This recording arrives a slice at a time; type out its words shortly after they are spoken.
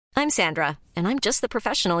I'm Sandra, and I'm just the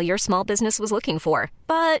professional your small business was looking for.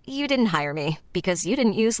 But you didn't hire me because you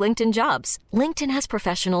didn't use LinkedIn Jobs. LinkedIn has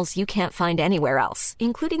professionals you can't find anywhere else,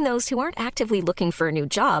 including those who aren't actively looking for a new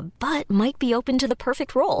job, but might be open to the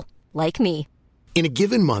perfect role, like me. In a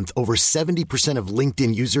given month, over 70% of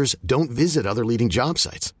LinkedIn users don't visit other leading job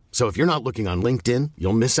sites. So if you're not looking on LinkedIn,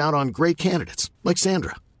 you'll miss out on great candidates like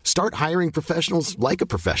Sandra. Start hiring professionals like a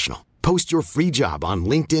professional. Post your free job on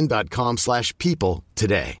linkedin.com/people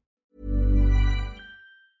today.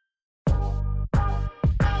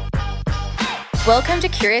 Welcome to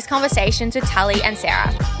Curious Conversations with Tali and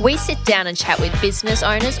Sarah. We sit down and chat with business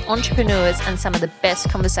owners, entrepreneurs, and some of the best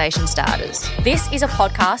conversation starters. This is a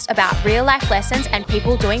podcast about real life lessons and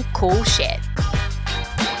people doing cool shit.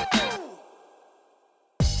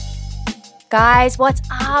 Guys, what's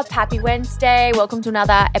up? Happy Wednesday. Welcome to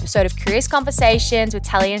another episode of Curious Conversations with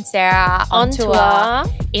Tali and Sarah on tour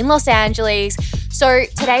in Los Angeles. So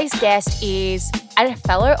today's guest is a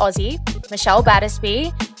fellow Aussie, Michelle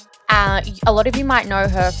Battersby. A lot of you might know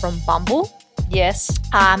her from Bumble. Yes.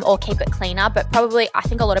 Or Keep It Cleaner, but probably I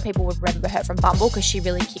think a lot of people would remember her from Bumble because she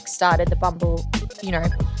really kickstarted the Bumble,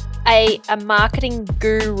 A marketing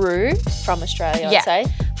guru from Australia, I'd say.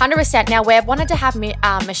 100%. Now, we've wanted to have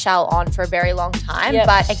Michelle on for a very long time,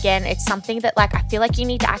 but again, it's something that I feel like you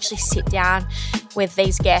need to actually sit down with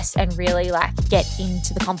these guests and really get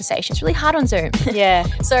into the conversation. It's really hard on Zoom. Yeah.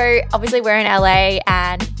 So obviously we're in LA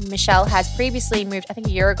and Michelle has previously moved, I think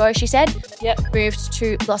a year ago she said, moved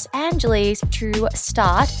to Los Angeles to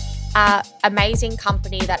start an amazing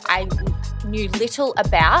company that I knew little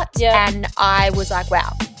about and I was like,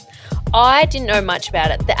 wow. I didn't know much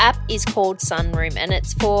about it. The app is called Sunroom and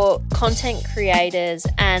it's for content creators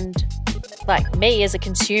and me as a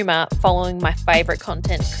consumer following my favorite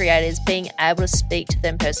content creators, being able to speak to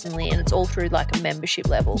them personally, and it's all through a membership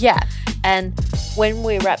level. Yeah. And when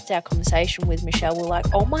we wrapped our conversation with Michelle, we're like,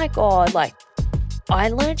 oh my God, I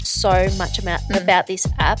learned so much about this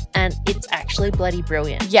app and it's actually bloody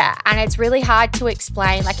brilliant. Yeah, and it's really hard to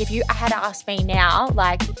explain. If you had asked me now,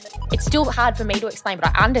 it's still hard for me to explain,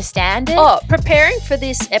 but I understand it. Oh, preparing for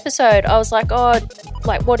this episode, I was like,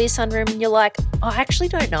 what is Sunroom? And you're like, I actually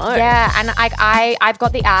don't know. Yeah, and I've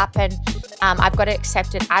got the app and I've got it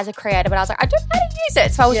accepted as a creator, but I was like, I don't know how to use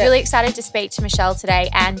it. So I was really excited to speak to Michelle today,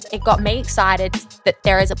 and it got me excited that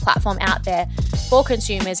there is a platform out there for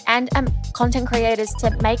consumers and content creators to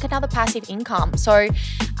make another passive income. So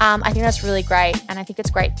I think that's really great, and I think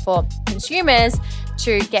it's great for consumers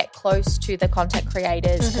to get close to the content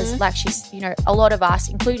creators because she's, a lot of us,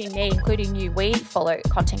 including me, including you, we follow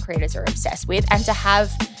content creators are obsessed with, and to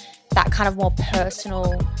have that kind of more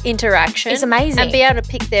personal interaction is amazing. And be able to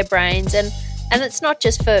pick their brains. And it's not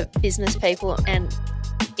just for business people and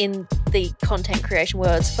in the content creation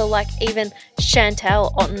world. It's for even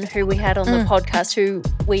Chantel Otten, who we had on the podcast, who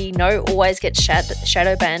we know always gets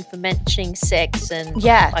shadow banned for mentioning sex and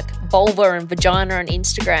vulva and vagina on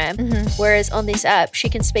Instagram. Whereas on this app, she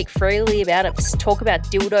can speak freely about it, talk about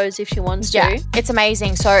dildos if she wants to. Yeah, it's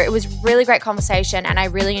amazing. So it was really great conversation and I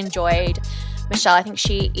really enjoyed Michelle. I think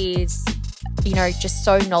she is, just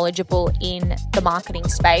so knowledgeable in the marketing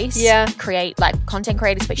space. Yeah. Create content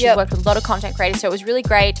creators, but she's worked with a lot of content creators. So it was really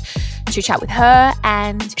great to chat with her.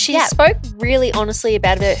 And she spoke really honestly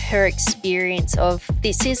about her experience of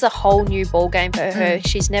this is a whole new ballgame for her.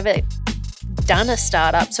 She's never done a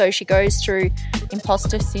startup. So she goes through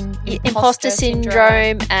imposter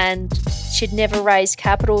syndrome and she'd never raised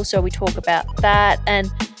capital. So we talk about that and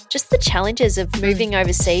just the challenges of moving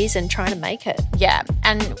overseas and trying to make it. Yeah.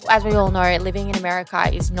 And as we all know, living in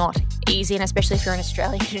America is not easy, and especially if you're an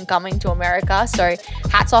Australian and coming to America. So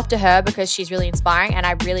hats off to her because she's really inspiring and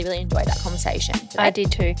I really, really enjoyed that conversation today. I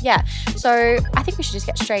did too. Yeah. So I think we should just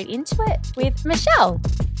get straight into it with Michelle.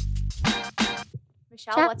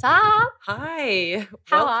 Michelle, what's up? Hi.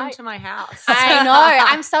 Welcome to my house. I know.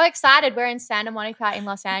 I'm so excited. We're in Santa Monica in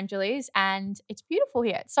Los Angeles and it's beautiful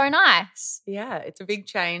here. It's so nice. Yeah, it's a big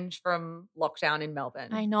change from lockdown in Melbourne.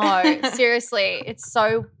 I know. Seriously. It's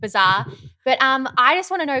so bizarre. But I just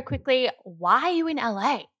want to know quickly, why are you in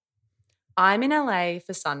LA? I'm in LA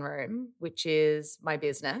for Sunroom, which is my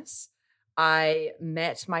business. I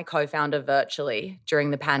met my co-founder virtually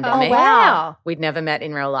during the pandemic. Oh, wow. We'd never met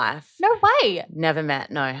in real life. No way. Never met,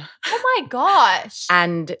 no. Oh, my gosh.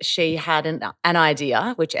 And she had an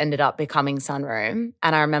idea, which ended up becoming Sunroom.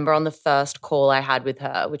 And I remember on the first call I had with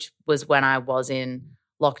her, which was when I was in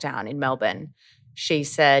lockdown in Melbourne, she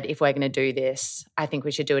said, if we're going to do this, I think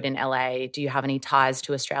we should do it in LA. Do you have any ties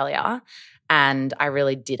to Australia? And I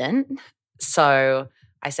really didn't. So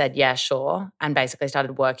I said, yeah, sure. And basically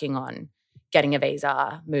started working on getting a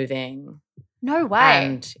visa, moving, No way.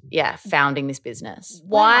 And founding this business.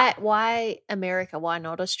 Why America? Why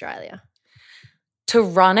not Australia? To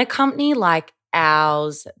run a company like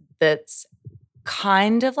ours that's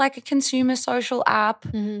kind of like a consumer social app,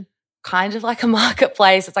 kind of like a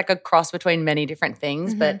marketplace. It's like a cross between many different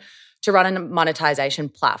things, but to run a monetization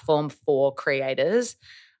platform for creators,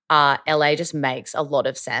 LA just makes a lot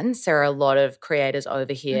of sense. There are a lot of creators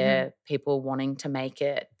over here, people wanting to make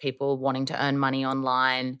it, people wanting to earn money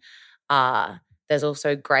online. There's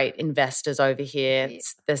also great investors over here.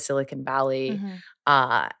 It's the Silicon Valley.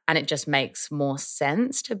 And it just makes more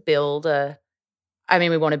sense to build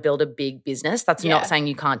we want to build a big business. That's not saying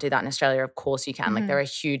you can't do that in Australia. Of course you can. Like there are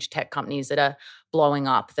huge tech companies that are blowing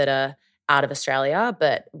up that are out of Australia,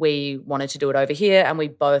 but we wanted to do it over here, and we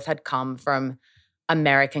both had come from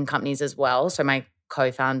American companies as well. So my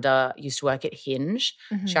co-founder used to work at Hinge.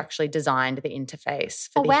 She actually designed the interface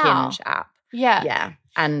for the Hinge app. Yeah.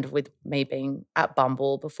 And with me being at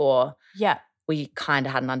Bumble before, we kind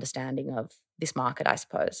of had an understanding of this market, I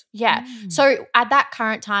suppose. Yeah. So at that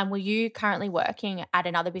current time, were you currently working at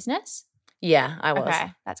another business? Yeah, I was.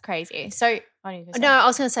 Okay, that's crazy. So I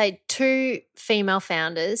was going to say 2 female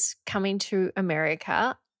founders coming to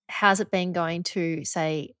America. How's it been going to,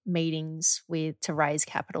 say, meetings to raise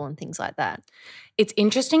capital and things like that? It's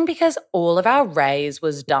interesting because all of our raise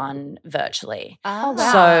was done virtually. Oh,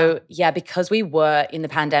 wow. So, because we were in the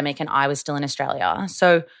pandemic and I was still in Australia.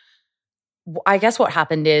 So I guess what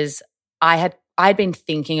happened is I'd been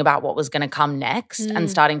thinking about what was going to come next and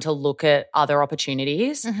starting to look at other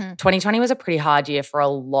opportunities. 2020 was a pretty hard year for a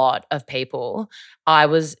lot of people. I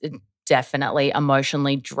was definitely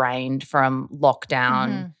emotionally drained from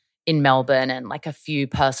lockdown in Melbourne and like a few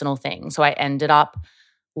personal things. So I ended up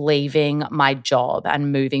leaving my job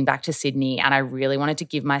and moving back to Sydney, and I really wanted to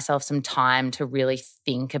give myself some time to really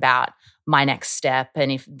think about my next step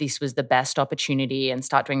and if this was the best opportunity and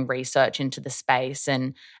start doing research into the space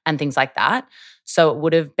and things like that. So it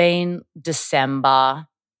would have been December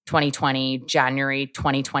 2020, January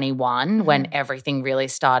 2021 when everything really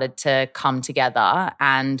started to come together.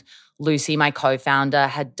 And Lucy, my co-founder,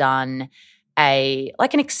 had done an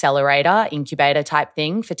accelerator, incubator type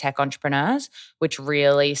thing for tech entrepreneurs, which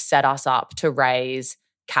really set us up to raise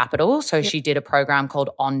capital. So she did a program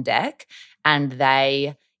called On Deck, and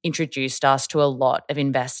they introduced us to a lot of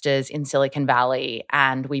investors in Silicon Valley,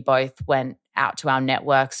 and we both went out to our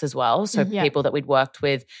networks as well. So people that we'd worked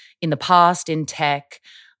with in the past in tech.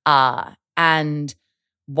 And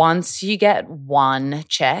once you get one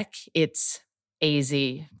check, it's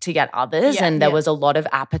easy to get others. And there was a lot of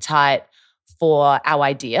appetite for our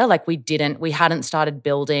idea. Like we hadn't started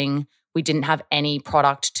building. We didn't have any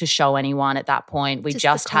product to show anyone at that point. We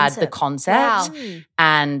just had the concept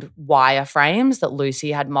and wireframes that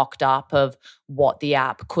Lucy had mocked up of what the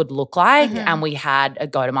app could look like. And we had a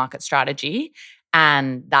go-to-market strategy,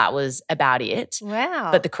 and that was about it. Wow.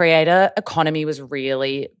 But the creator economy was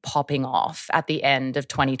really popping off at the end of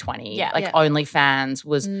 2020. OnlyFans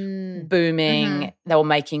was booming. They were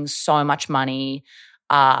making so much money.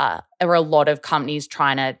 There were a lot of companies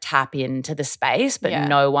trying to tap into the space, but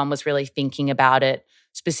no one was really thinking about it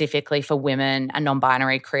specifically for women and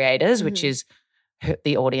non-binary creators, which is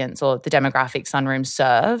the audience or the demographic Sunroom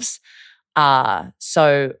serves.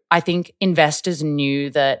 So I think investors knew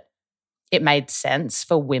that it made sense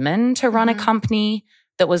for women to run a company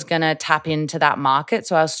that was going to tap into that market.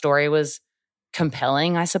 So our story was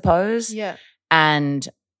compelling, I suppose. Yeah. And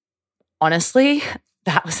honestly,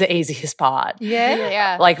 that was the easiest part.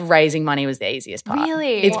 Yeah. Like raising money was the easiest part.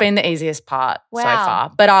 Really? It's been the easiest part so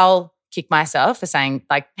far. But I'll kick myself for saying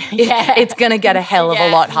like it's going to get a hell of a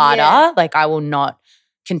lot harder. Yeah. Like I will not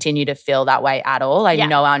continue to feel that way at all. I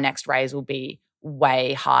know our next raise will be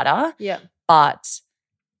way harder. Yeah. But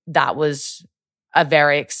that was a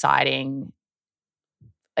very exciting,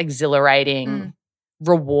 exhilarating,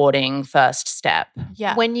 rewarding first step.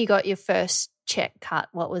 Yeah. When you got your first check cut,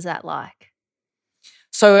 what was that like?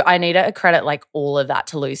 So I need to credit like all of that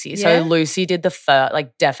to Lucy. So Lucy did the first,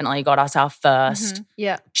 like definitely got us our first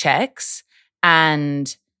checks.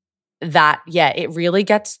 And that, it really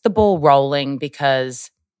gets the ball rolling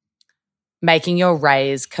because making your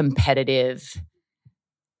raise competitive,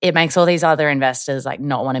 it makes all these other investors like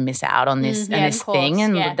not want to miss out on this and this thing.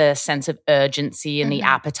 And the sense of urgency and the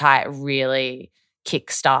appetite really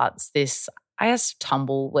kickstarts this, I guess,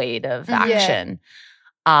 tumbleweed of action.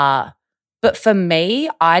 But for me,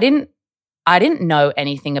 I didn't know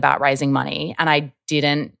anything about raising money, and I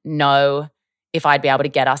didn't know if I'd be able to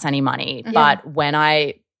get us any money. But when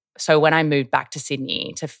I moved back to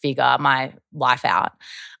Sydney to figure my life out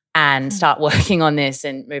and start working on this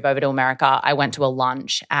and move over to America, I went to a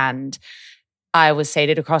lunch and I was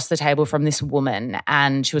seated across the table from this woman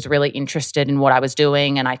and she was really interested in what I was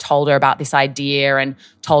doing, and I told her about this idea and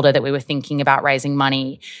told her that we were thinking about raising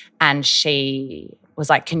money, and she was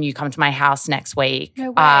like, can you come to my house next week?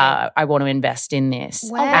 No way. I want to invest in this.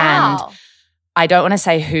 Wow. Wow. And I don't want to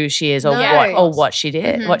say who she is or what she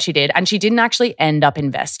did. And she didn't actually end up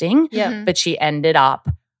investing, but she ended up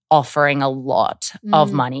offering a lot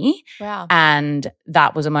of money. Wow. And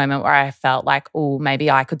that was a moment where I felt like, oh, maybe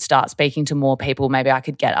I could start speaking to more people. Maybe I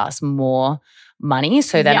could get us more money.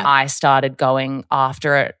 So then I started going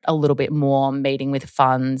after it a little bit more, meeting with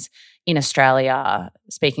funds in Australia,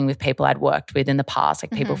 speaking with people I'd worked with in the past,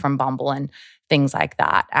 like people from Bumble and things like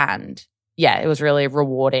that. And yeah, it was really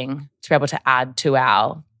rewarding to be able to add to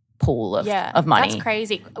our pool of money. That's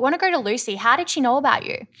crazy. I want to go to Lucy. How did she know about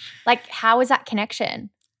you? Like, how was that connection?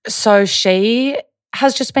 So she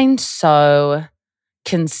has just been so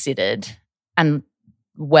considered and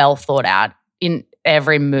well thought out in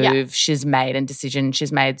every move she's made and decision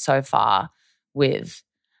she's made so far with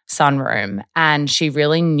Sunroom. And she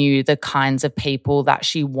really knew the kinds of people that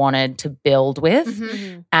she wanted to build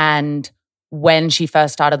with. And when she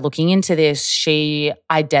first started looking into this, she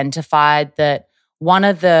identified that one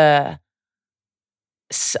of the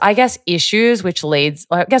issues which leads,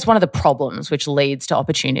 one of the problems which leads to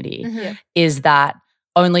opportunity is that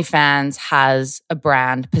OnlyFans has a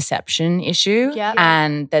brand perception issue,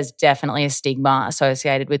 and there's definitely a stigma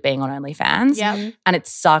associated with being on OnlyFans. And it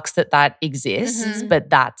sucks that exists, but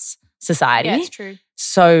that's society. Yeah, it's true.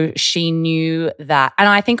 So she knew that, and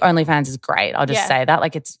I think OnlyFans is great. I'll just say that,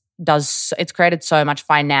 like it's created so much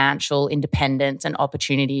financial independence and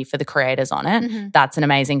opportunity for the creators on it. That's an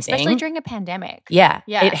amazing thing. Especially during a pandemic. Yeah.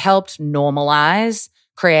 It helped normalize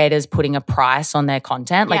creators putting a price on their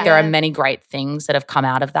content. Like there are many great things that have come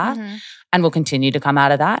out of that and will continue to come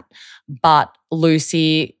out of that. But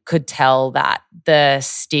Lucy could tell that the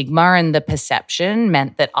stigma and the perception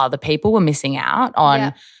meant that other people were missing out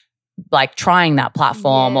on like trying that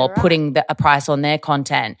platform or putting a price on their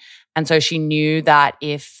content. And so she knew that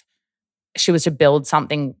if she was to build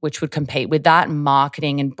something which would compete with that,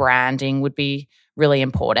 marketing and branding would be really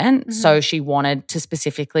important. So she wanted to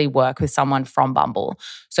specifically work with someone from Bumble.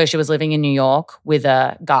 So she was living in New York with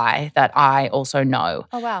a guy that I also know.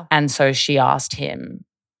 Oh, wow. And so she asked him,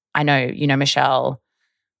 I know, Michelle,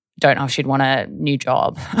 don't know if she'd want a new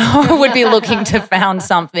job or would be looking to found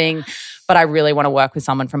something, but I really want to work with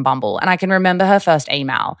someone from Bumble. And I can remember her first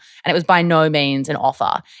email, and it was by no means an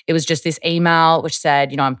offer. It was just this email which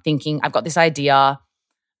said, I'm thinking, I've got this idea.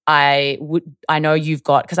 I know you've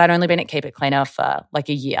got, because I'd only been at Keep It Cleaner for like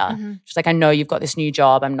a year. She's like, I know you've got this new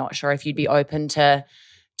job. I'm not sure if you'd be open to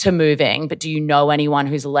moving, but do you know anyone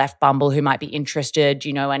who's left Bumble who might be interested? Do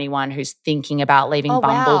you know anyone who's thinking about leaving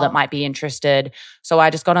Bumble that might be interested? So I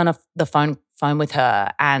just got on the phone with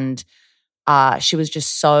her, and she was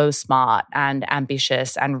just so smart and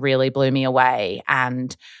ambitious and really blew me away.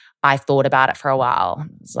 And I thought about it for a while. I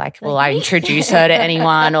was like, will I introduce her to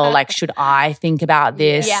anyone, or like, should I think about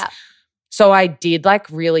this? Yeah. So I did like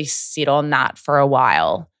really sit on that for a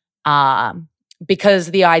while. Because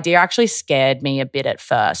the idea actually scared me a bit at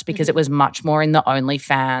first, because it was much more in the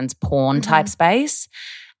OnlyFans porn type space.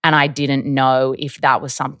 And I didn't know if that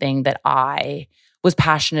was something that I was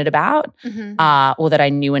passionate about or that I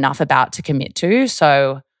knew enough about to commit to.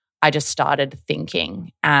 So I just started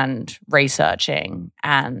thinking and researching,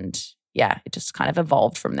 and it just kind of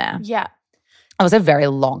evolved from there. Yeah. That was a very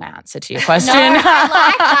long answer to your question. No, I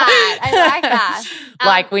like that. I like that.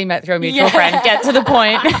 Like we met through a mutual friend. Get to the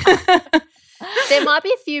point. There might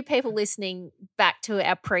be a few people listening back to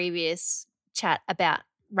our previous chat about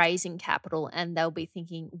raising capital, and they'll be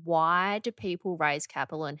thinking, why do people raise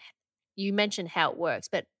capital? And you mentioned how it works,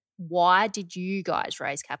 but why did you guys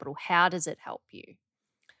raise capital? How does it help you?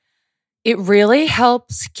 It really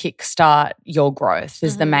helps kickstart your growth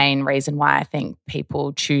is the main reason why I think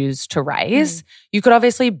people choose to raise. You could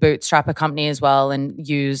obviously bootstrap a company as well and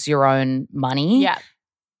use your own money. Yeah.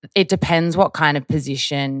 It depends what kind of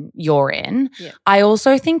position you're in. Yeah. I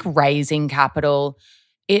also think raising capital,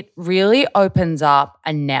 it really opens up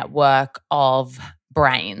a network of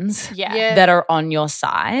brains that are on your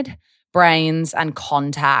side, brains and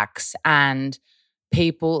contacts and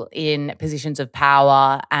people in positions of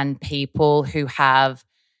power and people who have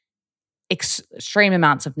extreme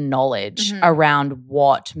amounts of knowledge around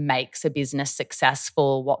what makes a business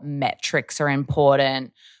successful, what metrics are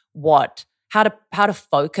important, how to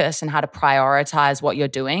focus and how to prioritize what you're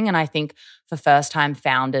doing. And I think for first-time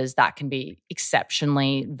founders, that can be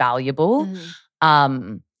exceptionally valuable.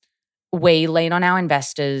 We lean on our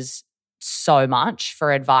investors so much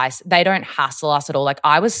for advice. They don't hassle us at all. Like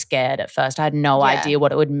I was scared at first. I had no idea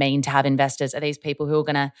what it would mean to have investors. Are these people who are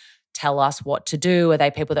going to tell us what to do? Are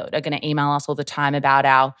they people that are going to email us all the time about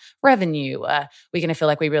our revenue? Are we going to feel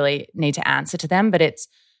like we really need to answer to them? But it's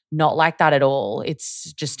not like that at all.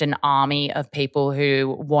 It's just an army of people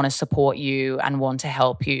who want to support you and want to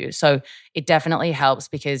help you. So it definitely helps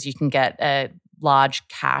because you can get a large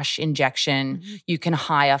cash injection. You can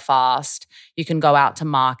hire fast. You can go out to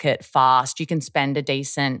market fast. You can spend a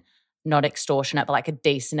decent, not extortionate, but like a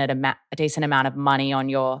decent amount of money on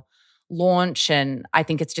your launch. And I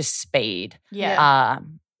think it's just speed. Yeah.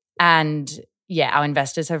 Our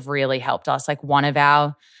investors have really helped us. Like one of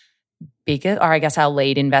our biggest, or I guess our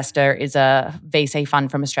lead investor is a VC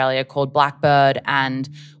fund from Australia called Blackbird. And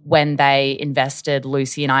when they invested,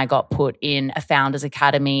 Lucy and I got put in a founders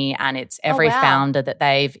academy, and it's every founder that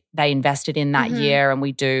they invested in that year. And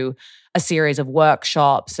we do a series of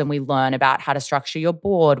workshops and we learn about how to structure your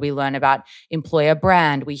board. We learn about employer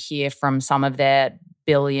brand. We hear from some of their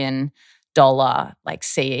billion-dollar like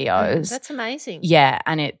CEOs. That's amazing. Yeah.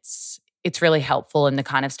 And it's really helpful in the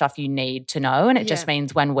kind of stuff you need to know. And it just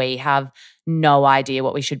means when we have no idea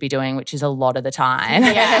what we should be doing, which is a lot of the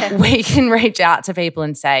time, we can reach out to people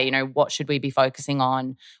and say, you know, what should we be focusing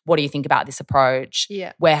on? What do you think about this approach?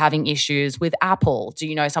 Yeah. We're having issues with Apple. Do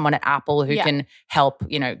you know someone at Apple who can help,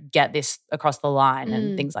 you know, get this across the line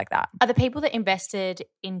and things like that? Are the people that invested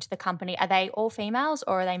into the company, are they all females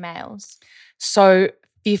or are they males? So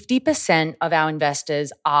 50% of our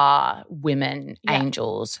investors are women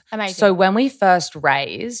angels. Amazing. So when we first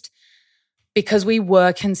raised, because we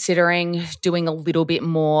were considering doing a little bit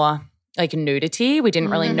more like nudity, we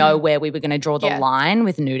didn't really know where we were going to draw the line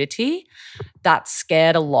with nudity. That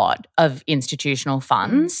scared a lot of institutional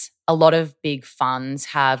funds. A lot of big funds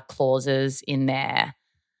have clauses in there,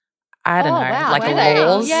 I don't know, wow. like Where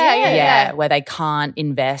laws. Yeah. Where they can't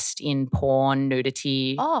invest in porn,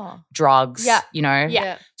 nudity, drugs, you know.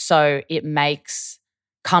 Yeah. So it makes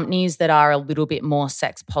companies that are a little bit more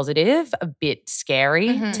sex positive a bit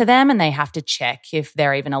scary to them, and they have to check if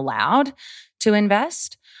they're even allowed to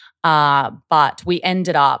invest. But we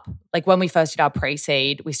ended up, like when we first did our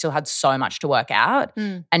pre-seed, we still had so much to work out.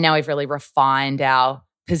 And now we've really refined our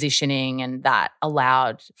positioning, and that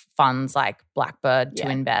allowed funds like Blackbird to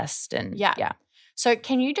invest. And So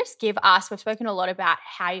can you just give us, we've spoken a lot about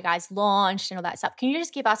how you guys launched and all that stuff. Can you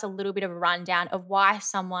just give us a little bit of a rundown of why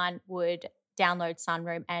someone would download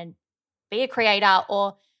Sunroom and be a creator,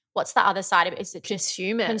 or what's the other side of it? Is it just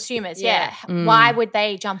consumers? Yeah. Why would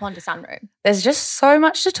they jump onto Sunroom? There's just so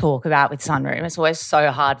much to talk about with Sunroom. It's always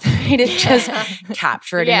so hard for me to just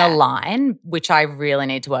capture it in a line, which I really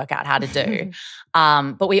need to work out how to do.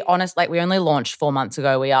 But we only launched 4 months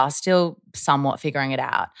ago. We are still somewhat figuring it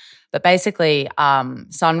out. But basically,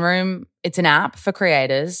 Sunroom, it's an app for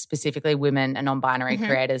creators, specifically women and non-binary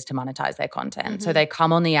creators, to monetize their content. So they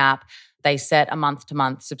come on the app, they set a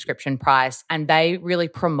month-to-month subscription price, and they really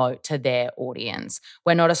promote to their audience.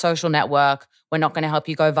 We're not a social network. We're not going to help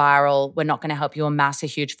you go viral. We're not going to help you amass a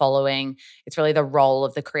huge following. It's really the role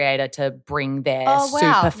of the creator to bring their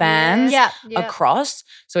super fans across.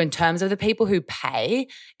 So in terms of the people who pay,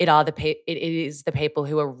 it is the people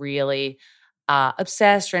who are really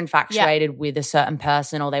obsessed or infatuated with a certain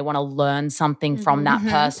person, or they want to learn something from that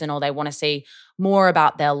person, or they want to see more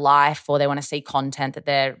about their life, or they want to see content that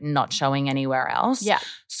they're not showing anywhere else. Yeah.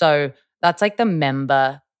 So that's like the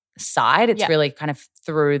member side. It's really kind of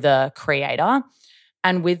through the creator.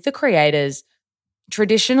 And with the creators,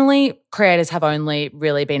 traditionally, creators have only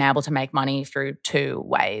really been able to make money through 2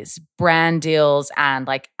 ways: brand deals and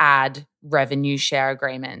like ad revenue share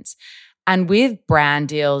agreements. And with brand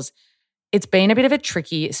deals, it's been a bit of a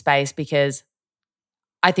tricky space because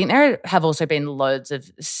I think there have also been loads of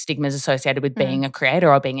stigmas associated with being a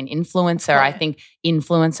creator or being an influencer. I think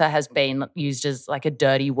influencer has been used as like a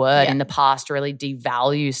dirty word in the past to really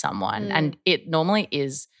devalue someone. And it normally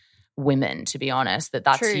is women, to be honest,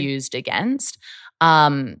 that's used against.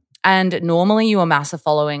 And normally you amass a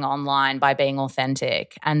following online by being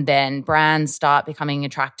authentic, and then brands start becoming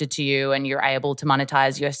attracted to you and you're able to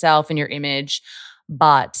monetize yourself and your image.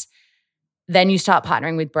 But then you start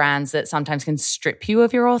partnering with brands that sometimes can strip you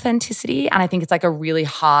of your authenticity. And I think it's like a really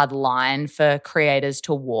hard line for creators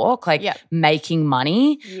to walk, like making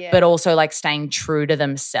money, but also like staying true to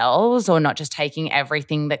themselves, or not just taking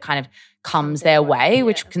everything that kind of comes their way,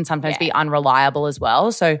 which can sometimes be unreliable as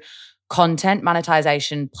well. So content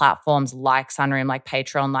monetization platforms like Sunroom, like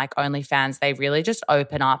Patreon, like OnlyFans, they really just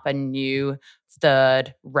open up a new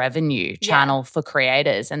third revenue channel for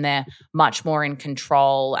creators, and they're much more in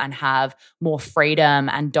control and have more freedom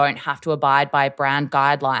and don't have to abide by brand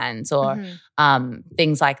guidelines or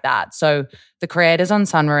things like that. So the creators on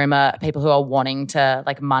Sunroom are people who are wanting to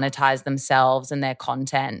like monetize themselves and their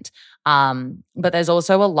content. But there's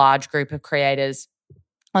also a large group of creators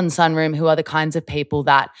on Sunroom who are the kinds of people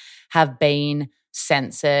that have been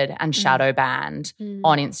censored and shadow banned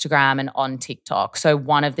on Instagram and on TikTok. So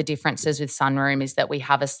one of the differences with Sunroom is that we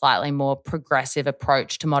have a slightly more progressive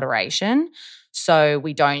approach to moderation. So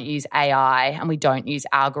we don't use AI and we don't use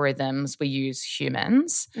algorithms. We use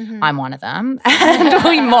humans. I'm one of them. And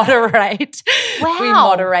we moderate. Wow. We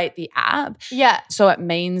moderate the app. Yeah. So it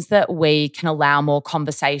means that we can allow more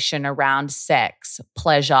conversation around sex,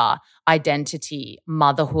 pleasure, identity,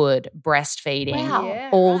 motherhood, breastfeeding, Wow.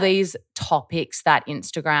 all these topics that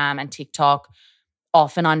Instagram and TikTok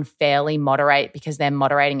often unfairly moderate because they're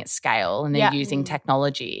moderating at scale and they're using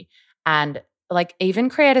technology. And like even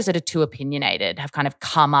creators that are too opinionated have kind of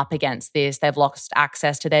come up against this. They've lost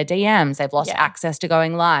access to their DMs. They've lost access to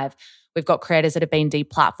going live. We've got creators that have been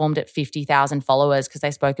deplatformed at 50,000 followers because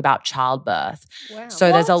they spoke about childbirth. Wow.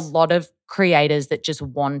 So there's a lot of creators that just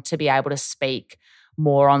want to be able to speak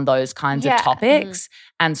more on those kinds of topics.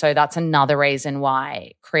 And so that's another reason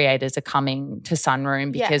why creators are coming to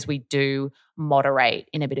Sunroom, because we do moderate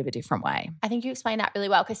in a bit of a different way. I think you explained that really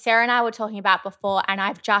well, because Sarah and I were talking about before, and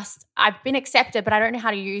I've been accepted, but I don't know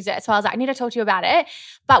how to use it. So I was like, I need to talk to you about it.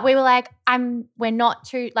 But we were like, we're not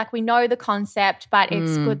too, like, we know the concept, but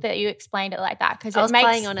it's good that you explained it like that, because I was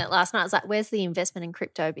playing on it last night. I was like, where's the investment in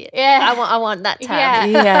crypto bit? Yeah. I want that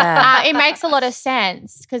tab. It makes a lot of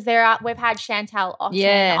sense, because we've had Chantel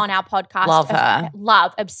Otten on our podcast. Love her.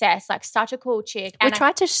 Love, obsessed, like such a cool chick. We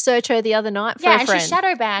tried to search her the other night for a friend. and she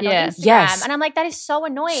shadow banned on Instagram. Yes. And I'm like, that is so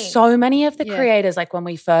annoying. So many of the creators, like when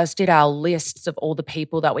we first did our lists of all the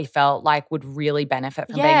people that we felt like would really benefit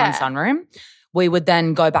from being on Sunroom, we would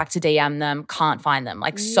then go back to DM them, can't find them.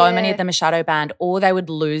 Like so many of them are shadow banned, or they would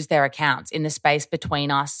lose their accounts in the space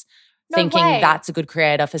between us thinking that's a good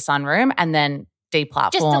creator for Sunroom and then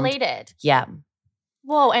deplatformed. Just deleted. Yeah.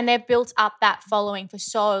 Whoa, and they've built up that following for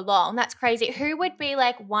so long. That's crazy. Who would be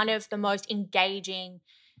like one of the most engaging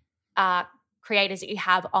creators that you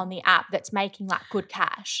have on the app that's making like good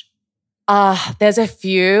cash? There's a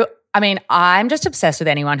few. I mean, I'm just obsessed with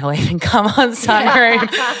anyone who'll even come on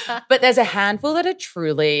Sunroom. But there's a handful that are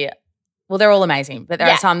truly, well, they're all amazing, but there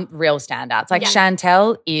are some real standouts. Like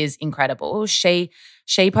Chantel is incredible. She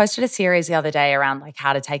posted a series the other day around like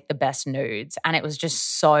how to take the best nudes, and it was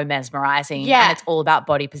just so mesmerizing. Yeah. And it's all about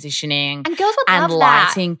body positioning And girls would and love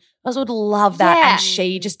lighting. Girls would love that. Yeah. And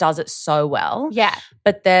she just does it so well. Yeah.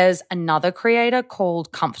 But there's another creator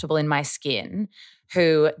called Comfortable in My Skin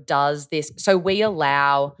who does this. So we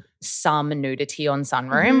allow some nudity on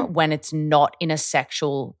Sunroom when it's not in a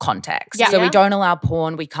sexual context. Yeah. So we don't allow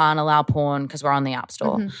porn. We can't allow porn because we're on the App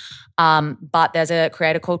Store. But there's a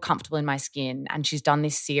creator called Comfortable in My Skin, and she's done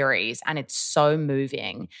this series, and it's so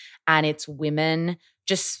moving. And it's women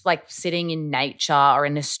just like sitting in nature or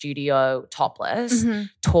in a studio topless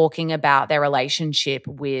talking about their relationship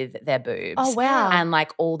with their boobs. Oh, wow. And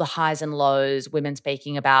like all the highs and lows, women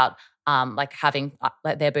speaking about like having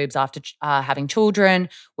like their boobs after having children,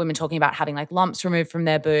 women talking about having like lumps removed from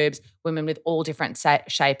their boobs, women with all different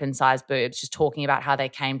shape and size boobs, just talking about how they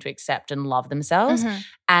came to accept and love themselves.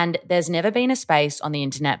 And there's never been a space on the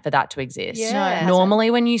internet for that to exist. Yeah.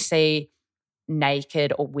 Normally when you see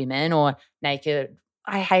naked or women or naked,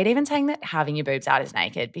 I hate even saying that having your boobs out is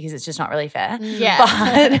naked because it's just not really fair. Yeah.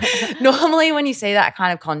 But normally when you see that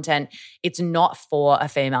kind of content, it's not for a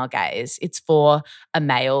female gaze. It's for a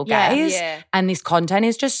male gaze. Yeah. And this content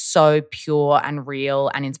is just so pure and real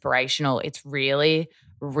and inspirational. It's really,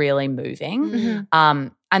 really moving.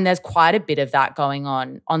 And there's quite a bit of that going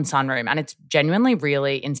on Sunroom. And it's genuinely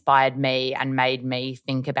really inspired me and made me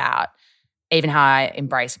think about even how I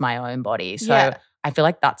embrace my own body. So I feel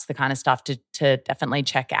like that's the kind of stuff to definitely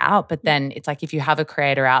check out. But then it's like if you have a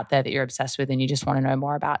creator out there that you're obsessed with and you just want to know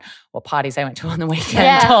more about what parties they went to on the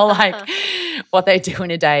weekend or like what they do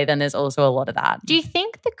in a day, then there's also a lot of that. Do you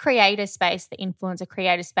think the creator space, the influencer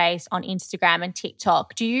creator space on Instagram and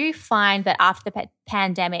TikTok, do you find that after the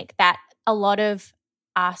pandemic that a lot of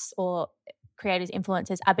us or creators,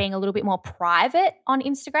 influencers are being a little bit more private on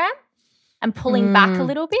Instagram and pulling back a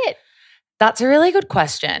little bit? That's a really good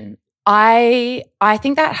question. I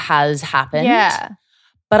think that has happened. Yeah.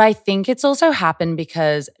 But I think it's also happened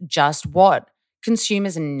because just what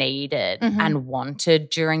consumers needed and wanted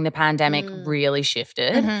during the pandemic really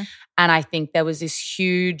shifted. And I think there was this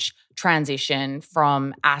huge transition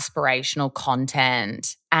from aspirational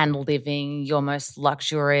content and living your most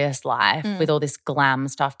luxurious life with all this glam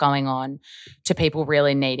stuff going on to people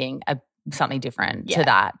really needing something different to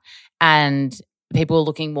that. And people were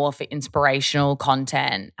looking more for inspirational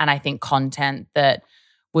content, and I think content that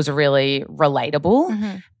was really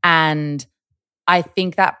relatable. And I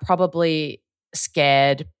think that probably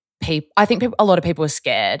scared people. I think a lot of people were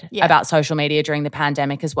scared about social media during the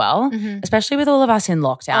pandemic as well, especially with all of us in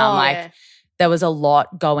lockdown. There was a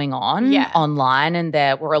lot going on online, and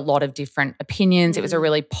there were a lot of different opinions. It was a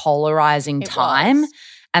really polarizing time.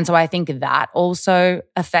 And so I think that also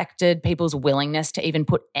affected people's willingness to even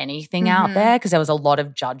put anything out there, because there was a lot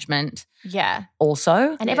of judgment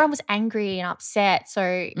also. And everyone was angry and upset. So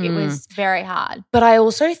it was very hard. But I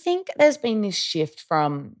also think there's been this shift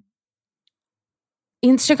from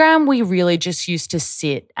Instagram. We really just used to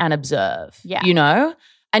sit and observe, you know?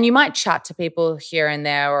 And you might chat to people here and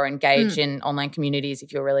there or engage in online communities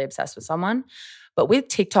if you're really obsessed with someone. But with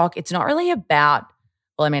TikTok, it's not really about,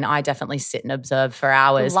 well, I mean, I definitely sit and observe for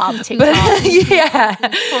hours. Love TikTok.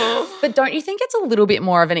 But don't you think it's a little bit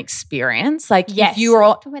more of an experience? Like yes. if you're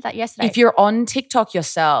on, talking about that yesterday. If you're on TikTok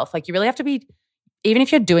yourself, like you really have to be, even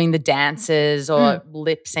if you're doing the dances or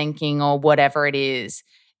lip syncing or whatever it is,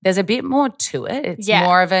 there's a bit more to it. It's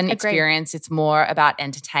more of an experience. It's more about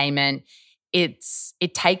entertainment. It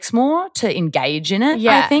takes more to engage in it,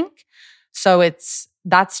 I think. So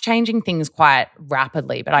that's changing things quite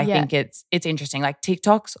rapidly. But I think it's interesting. Like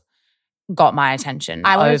TikTok's got my attention.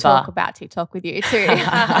 I want to talk about TikTok with you too.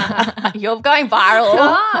 You're going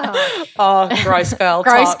viral. Oh, gross girl.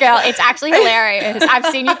 Gross girl. It's actually hilarious. I've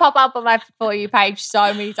seen you pop up on my For You page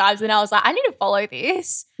so many times, and I was like, I need to follow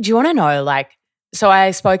this. Do you want to know, like, so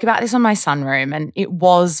I spoke about this on my Sunroom, and it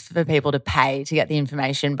was for people to pay to get the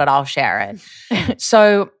information, but I'll share it.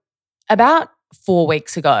 So about 4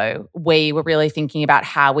 weeks ago, we were really thinking about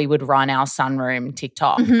how we would run our Sunroom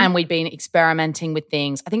TikTok, and we'd been experimenting with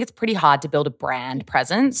things. I think it's pretty hard to build a brand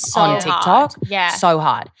presence on TikTok. Hard. Yeah. So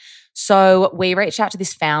hard. So we reached out to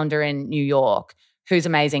this founder in New York who's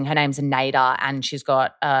amazing. Her name's Nada, and she's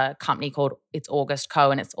got a company called It's August Co,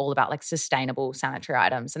 and it's all about like sustainable sanitary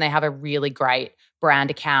items. And they have a really great brand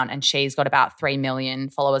account, and she's got about 3 million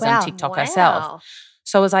followers on TikTok herself.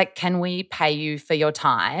 So I was like, can we pay you for your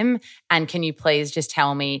time? And can you please just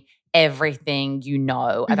tell me everything you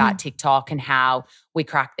know about TikTok and how we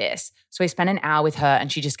crack this? So we spent an hour with her, and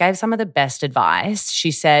she just gave some of the best advice.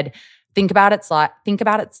 She said, think about it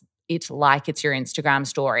like it's your Instagram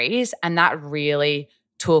stories. And that really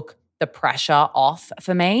took the pressure off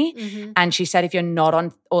for me. And she said, if you're not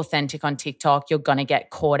authentic on TikTok, you're going to get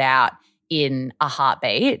caught out in a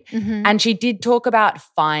heartbeat. And she did talk about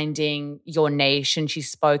finding your niche, and she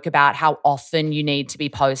spoke about how often you need to be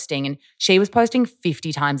posting, and she was posting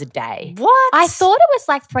 50 times a day. What? I thought it was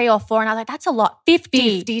like 3 or 4, and I was like, that's a lot.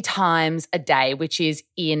 50 times a day, which is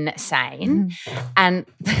insane. And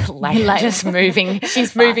Layla just moving,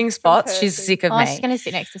 she's moving spots. She's sick of me. She's going to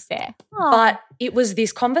sit next to Sarah. But it was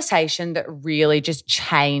this conversation that really just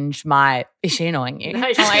changed my, is she annoying you?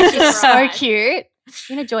 No, she's so cute.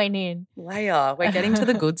 I'm going to join in. Leia, we're getting to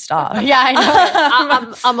the good stuff. Yeah, I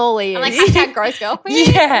know. I'm all ears. I'm like, hashtag gross girl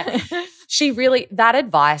queen. Yeah. She really, that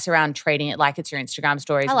advice around treating it like it's your Instagram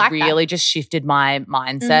stories really just shifted my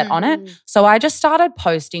mindset on it. So I just started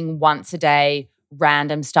posting once a day,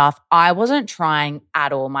 random stuff. I wasn't trying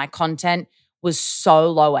at all. My content was so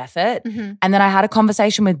low effort. And then I had a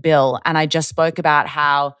conversation with Bill, and I just spoke about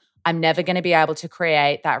how I'm never going to be able to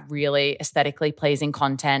create that really aesthetically pleasing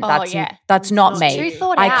content. That's not me. Too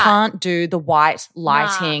thought I out. can't do the white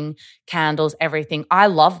lighting, candles, everything. I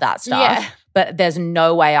love that stuff, but there's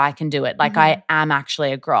no way I can do it. Like I am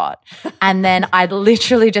actually a grot. And then I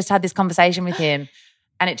literally just had this conversation with him,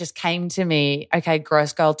 and it just came to me, okay,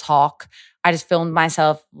 gross girl talk. I just filmed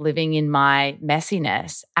myself living in my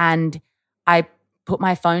messiness, and I put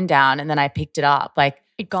my phone down, and then I picked it up like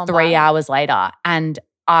 3 hours later, and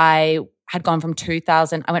I had gone from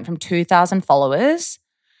 2,000, I went from 2,000 followers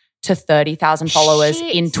to 30,000 followers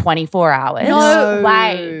in 24 hours. No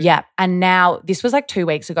way. Yeah. And now, this was like 2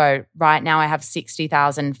 weeks ago. Right now I have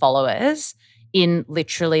 60,000 followers in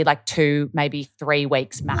literally like 2, maybe 3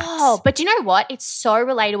 weeks max. Oh, but do you know what? It's so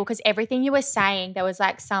relatable, because everything you were saying, there was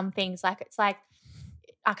like some things like, it's like,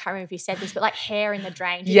 I can't remember if you said this, but like hair in the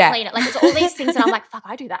drain, you clean it. Like it's all these things, and I'm like, fuck,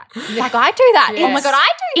 I do that. Like I do that. Yes. Oh my God, I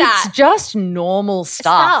do that. It's just normal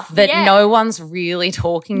stuff that no one's really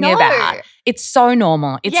talking about. It's so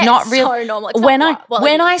normal. It's not real. So normal. It's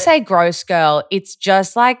when I say gross girl, it's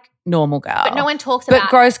just like normal girl. But no one talks about But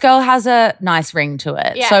gross girl has a nice ring to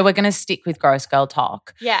it. Yeah. So we're going to stick with gross girl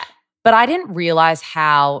talk. Yeah. But I didn't realize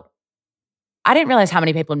how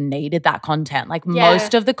many people needed that content. Like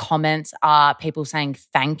most of the comments are people saying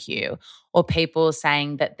thank you or people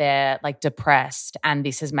saying that they're like depressed and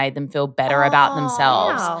this has made them feel better about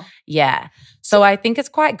themselves. Wow. Yeah. So I think it's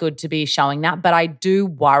quite good to be showing that. But I do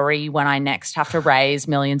worry when I next have to raise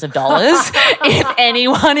millions of dollars if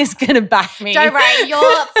anyone is going to back me. Don't worry,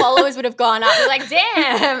 your followers would have gone up. You're like,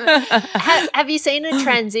 damn. Have you seen a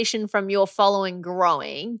transition from your following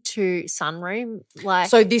growing to Sunroom? Like,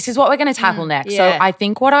 So this is what we're going to tackle next. yeah. So I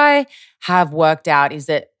think what I have worked out is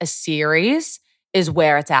that a series is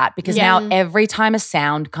where it's at because now every time a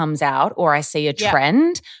sound comes out or I see a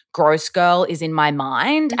trend, Gross Girl is in my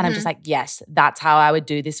mind and I'm just like, yes, that's how I would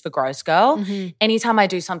do this for Gross Girl. Anytime I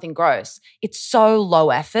do something gross, it's so low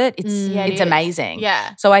effort. It's amazing.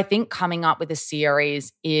 Yeah. So I think coming up with a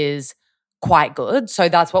series is quite good. So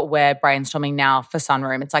that's what we're brainstorming now for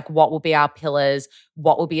Sunroom. It's like, what will be our pillars?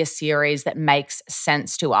 What will be a series that makes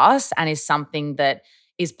sense to us and is something that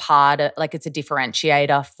is part of, like, it's a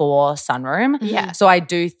differentiator for Sunroom. Yeah. So I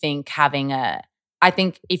do think I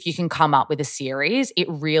think if you can come up with a series, it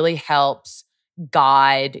really helps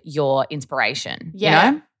guide your inspiration. Yeah.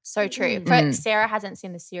 You know? So true. But Sarah hasn't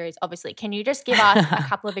seen the series, obviously. Can you just give us a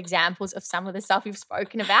couple of examples of some of the stuff you've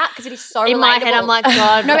spoken about? Because it is so relatable. in my head, I'm like,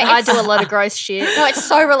 God, No, I it's- do a lot of gross shit. No, it's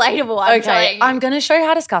so relatable. I'm telling you. I'm going to show you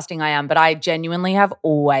how disgusting I am, but I genuinely have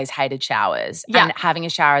always hated showers. Yeah. And having a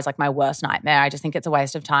shower is like my worst nightmare. I just think it's a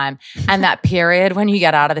waste of time. And that period when you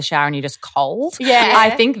get out of the shower and you're just cold, Yeah. I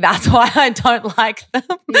think that's why I don't like them.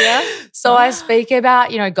 Yeah. So I speak about,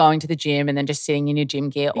 going to the gym and then just sitting in your gym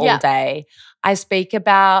gear all day. I speak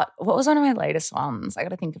about, what was one of my latest ones? I got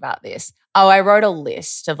to think about this. Oh, I wrote a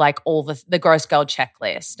list of like all the gross girl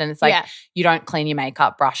checklist. And it's like, you don't clean your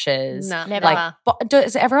makeup brushes. No, never. Like,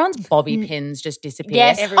 does everyone's bobby pins just disappear?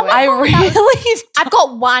 Yes. Everywhere. I really I've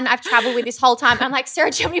got one I've traveled with this whole time. I'm like,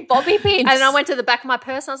 Sarah, do you have any bobby pins? And then I went to the back of my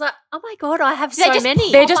purse and I was like, oh my God, I have They so just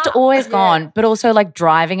many. They're just always gone. But also like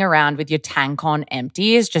driving around with your tank on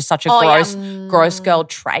empty is just such a gross girl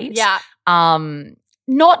trait. Yeah.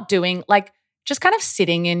 Not doing like just kind of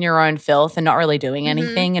sitting in your own filth and not really doing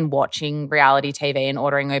anything and watching reality TV and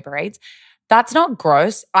ordering Uber Eats. That's not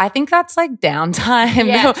gross. I think that's like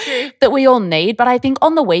downtime true. that we all need. But I think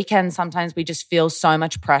on the weekend, sometimes we just feel so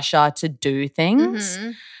much pressure to do things.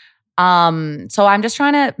 So I'm just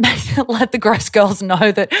trying to let the gross girls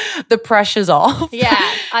know that the pressure's off. Yeah.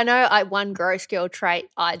 I know one gross girl trait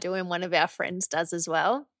I do and one of our friends does as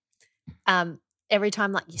well. Every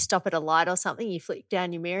time like you stop at a light or something, you flick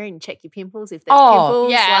down your mirror and check your pimples if there's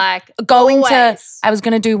pimples. yeah. Like I was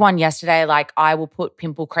going to do one yesterday, like I will put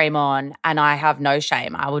pimple cream on and I have no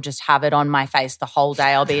shame. I will just have it on my face the whole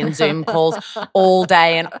day. I'll be in Zoom calls all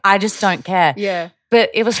day and I just don't care. Yeah. But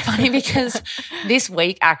it was funny because this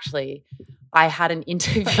week actually I had an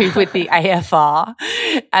interview with the AFR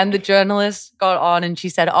and the journalist got on and she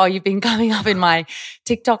said, oh, you've been coming up in my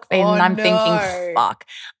TikTok feed. And I'm thinking, fuck.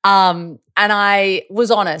 And I was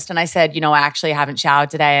honest and I said, I actually haven't showered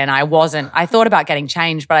today and I thought about getting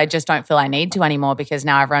changed, but I just don't feel I need to anymore because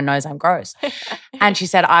now everyone knows I'm gross. And she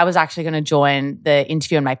said, I was actually going to join the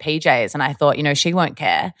interview in my PJs and I thought, she won't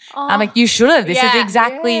care. I'm like, you should have. This is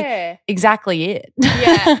exactly it.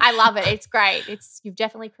 Yeah. I love it. It's great. You've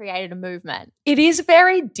definitely created a movement. It is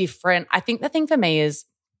very different. I think the thing for me is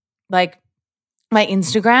like my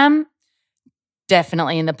Instagram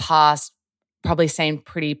definitely in the past probably seemed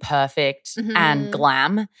pretty perfect and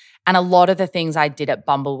glam. And a lot of the things I did at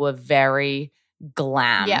Bumble were very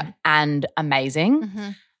glam and amazing.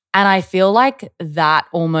 And I feel like that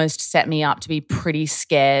almost set me up to be pretty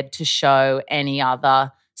scared to show any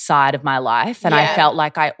other side of my life. And I felt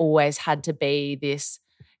like I always had to be this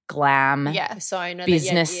glam persona,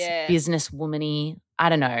 business woman-y. I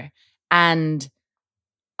don't know. And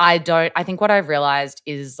I think what I've realized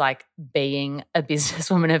is like being a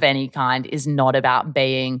businesswoman of any kind is not about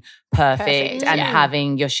being perfect and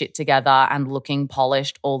having your shit together and looking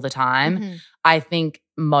polished all the time. I think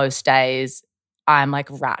most days I'm like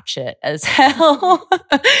ratchet as hell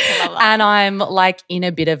and I'm like in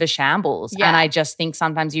a bit of a shambles. And I just think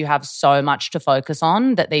sometimes you have so much to focus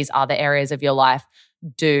on that these other areas of your life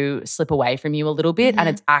do slip away from you a little bit. And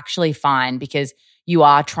it's actually fine because you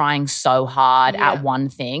are trying so hard at one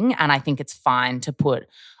thing. And I think it's fine to put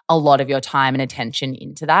a lot of your time and attention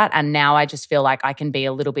into that. And now I just feel like I can be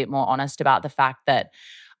a little bit more honest about the fact that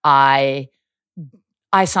I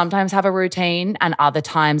I sometimes have a routine and other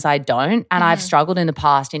times I don't. And I've struggled in the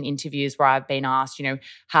past in interviews where I've been asked, you know,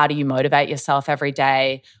 how do you motivate yourself every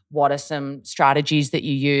day? What are some strategies that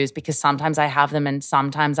you use? Because sometimes I have them and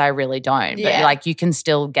sometimes I really don't. Yeah. But like you can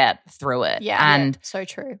still get through it. Yeah. And So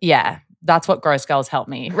true. yeah, that's what Gross Girls help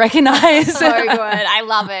me recognize. So good. I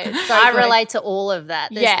love it. So I good. relate to all of that.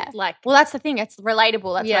 There's Yeah. like Well, that's the thing. It's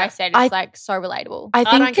relatable. That's what Yeah. I said. It's like so relatable. I I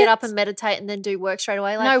think don't get up it's- and meditate and then do work straight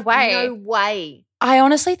away. Like, No way. No way. I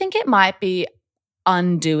honestly think it might be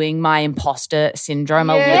undoing my imposter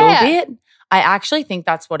syndrome a Yeah. little bit. I actually think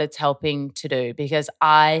that's what it's helping to do because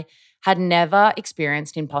I had never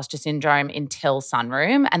experienced imposter syndrome until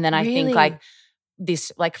Sunroom. And then I Really? think like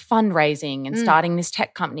this like fundraising and starting this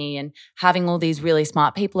tech company and having all these really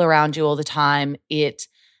smart people around you all the time, it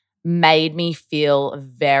made me feel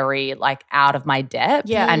very like out of my depth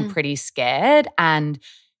Yeah. and pretty scared. And,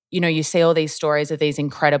 you know, you see all these stories of these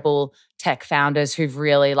incredible tech founders who've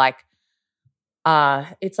really like,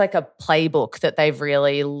 it's like a playbook that they've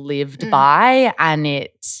really lived by. And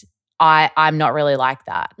I'm not really like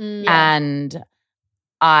that. And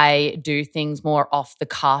I do things more off the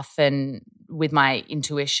cuff and with my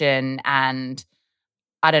intuition, and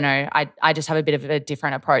I don't know, I just have a bit of a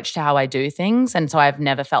different approach to how I do things. And so I've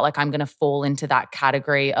never felt like I'm going to fall into that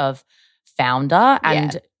category of founder,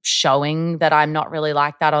 and showing that I'm not really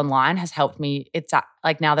like that online has helped me. It's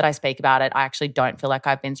like now that I speak about it, I actually don't feel like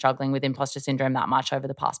I've been struggling with imposter syndrome that much over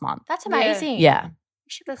the past month. That's amazing. Yeah. You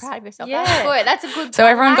should be proud of yourself. Yeah. That's good. That's a good. So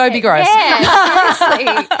everyone go be gross. Yeah,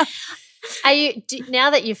 seriously. Are you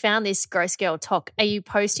now that you found this Gross Girl Talk? Are you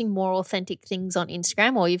posting more authentic things on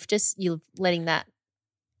Instagram, or you're letting that?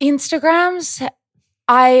 Instagrams,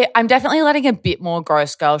 I'm definitely letting a bit more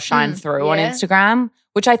Gross Girl shine through on yeah. Instagram,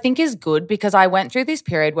 which I think is good because I went through this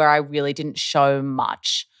period where I really didn't show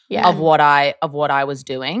much of what I was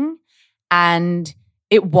doing. And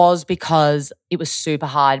it was because it was super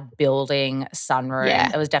hard building Sunroom. Yeah.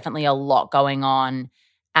 There was definitely a lot going on.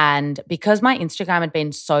 And because my Instagram had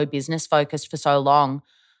been so business focused for so long,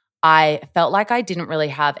 I felt like I didn't really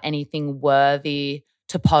have anything worthy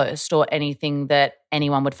to post or anything that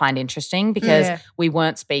anyone would find interesting because we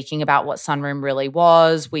weren't speaking about what Sunroom really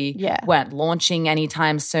was. We weren't launching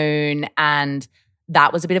anytime soon. And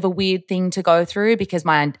that was a bit of a weird thing to go through because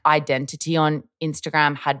my identity on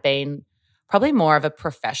Instagram had been probably more of a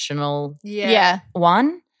professional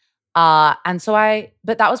one. And so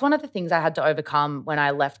but that was one of the things I had to overcome when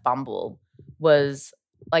I left Bumble was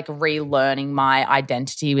like relearning my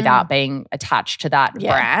identity without being attached to that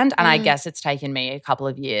brand. And I guess it's taken me a couple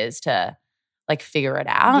of years to like figure it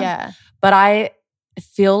out. Yeah. But I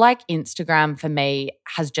feel like Instagram for me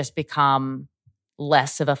has just become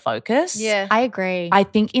less of a focus. Yeah. I agree. I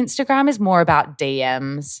think Instagram is more about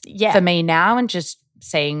DMs for me now and just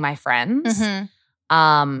seeing my friends.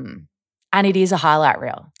 And it is a highlight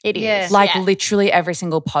reel. It is. Yeah. Like literally every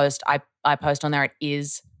single post I post on there, it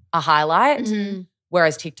is a highlight.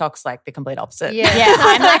 Whereas TikTok's like the complete opposite. Yeah. Yeah,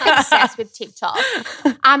 I'm like obsessed with TikTok.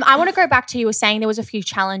 I want to go back to you were saying there was a few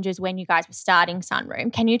challenges when you guys were starting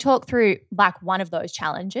Sunroom. Can you talk through like one of those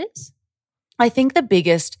challenges? I think the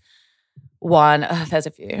biggest one, there's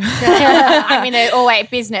a few. I mean, they're always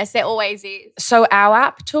business. There always is. So our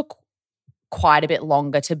app took quite a bit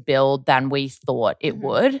longer to build than we thought it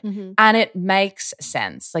would. And it makes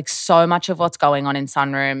sense. Like so much of what's going on in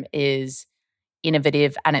Sunroom is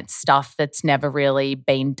innovative and it's stuff that's never really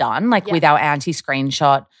been done. Like with our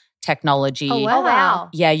anti-screenshot technology. Oh, wow.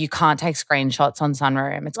 Yeah, you can't take screenshots on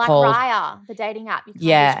Sunroom. It's Like called Raya, the dating app. You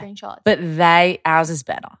can't do screenshots. But ours is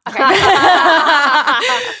better. Okay.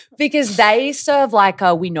 Because they serve like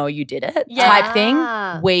a we know you did it type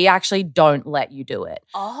thing. We actually don't let you do it.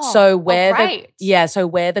 So where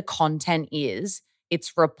the content is,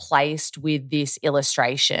 it's replaced with this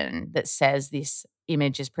illustration that says this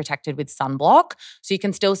image is protected with sunblock. So you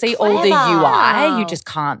can still see all the UI, you just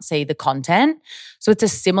can't see the content. So it's a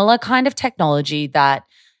similar kind of technology that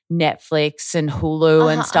Netflix and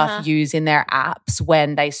Hulu and stuff use in their apps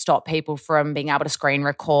when they stop people from being able to screen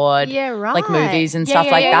record like movies and stuff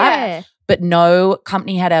like that. But no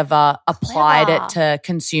company had ever applied it to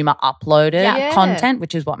consumer uploaded content,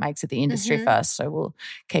 which is what makes it the industry first. So we'll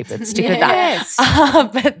stick with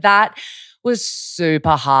that. But that was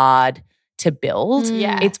super hard to build.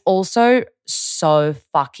 It's also so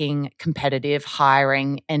fucking competitive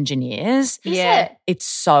hiring engineers. Is it? It's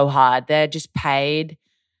so hard. They're just paid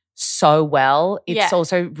so well. It's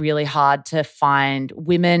also really hard to find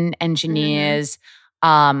women engineers.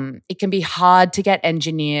 It can be hard to get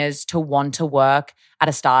engineers to want to work at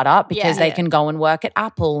a startup because they can go and work at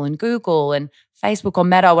Apple and Google and Facebook or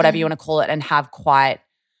Meta, whatever you want to call it, and have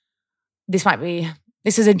this might be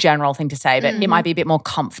this is a general thing to say, but it might be a bit more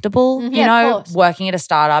comfortable. You know, working at a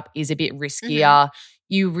startup is a bit riskier.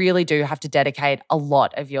 You really do have to dedicate a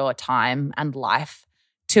lot of your time and life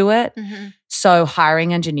to it. So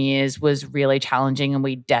hiring engineers was really challenging, and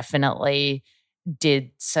we definitely did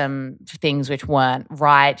some things which weren't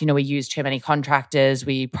right. You know, we used too many contractors.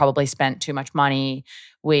 We probably spent too much money.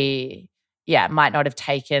 We, might not have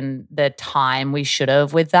taken the time we should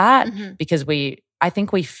have with that because I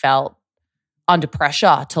think we felt under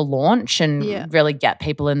pressure to launch and really get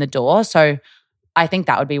people in the door. So I think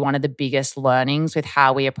that would be one of the biggest learnings with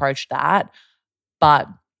how we approached that. But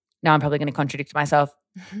now I'm probably going to contradict myself.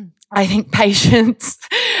 I think patience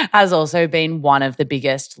has also been one of the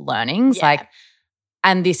biggest learnings.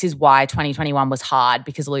 And this is why 2021 was hard,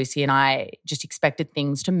 because Lucy and I just expected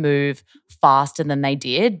things to move faster than they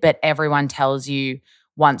did. But everyone tells you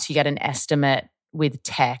once you get an estimate with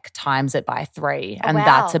tech, times it by 3. And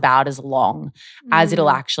that's about as long as it'll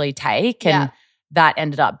actually take. And that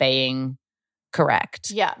ended up being correct.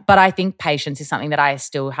 Yeah. But I think patience is something that I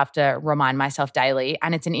still have to remind myself daily.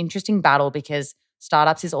 And it's an interesting battle because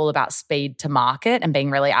startups is all about speed to market and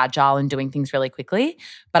being really agile and doing things really quickly.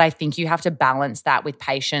 But I think you have to balance that with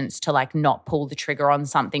patience to like not pull the trigger on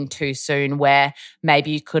something too soon where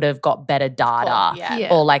maybe you could have got better data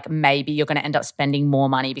or like maybe you're going to end up spending more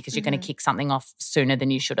money because you're going to kick something off sooner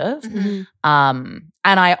than you should have. And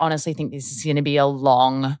I honestly think this is going to be a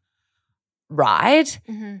long ride.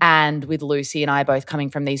 And with Lucy and I both coming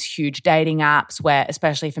from these huge dating apps where,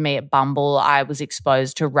 especially for me at Bumble, I was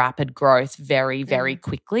exposed to rapid growth very, very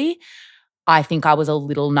quickly. I think I was a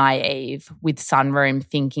little naive with Sunroom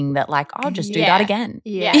thinking that like, I'll just do that again.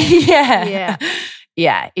 Yeah.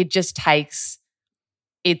 It just takes,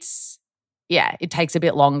 it takes a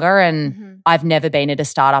bit longer. And I've never been at a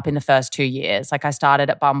startup in the first 2 years. Like I started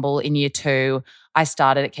at Bumble in year 2. I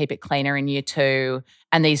started at Keep It Cleaner in year 2.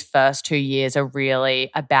 And these first 2 years are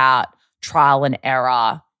really about trial and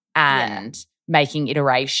error and making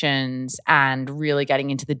iterations and really getting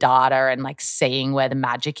into the data and like seeing where the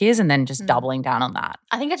magic is and then just doubling down on that.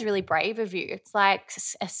 I think it's really brave of you. It's like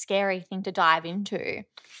a scary thing to dive into.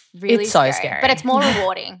 Really It's so scary. But it's more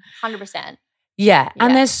rewarding, 100%. Yeah.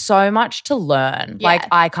 And there's so much to learn. Like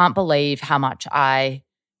I can't believe how much I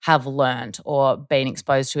have learned or been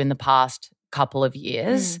exposed to in the past couple of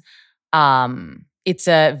years. It's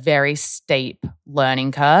a very steep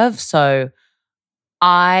learning curve. So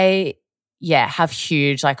I, have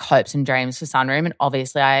huge like hopes and dreams for Sunroom. And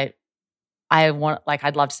obviously I want, like,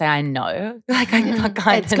 I'd love to say I know. Like I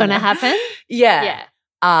kind it's going to happen. Yeah.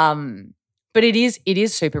 But it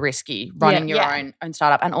is super risky running your own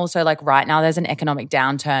startup. And also like right now there's an economic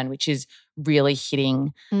downturn which is really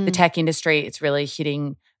hitting the tech industry. It's really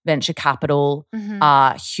hitting venture capital.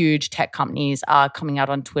 Huge tech companies are coming out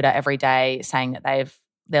on Twitter every day saying that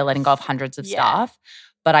they're letting go of hundreds of staff.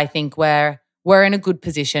 But I think we're in a good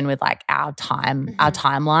position with like our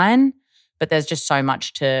timeline. But there's just so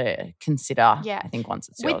much to consider, I think, once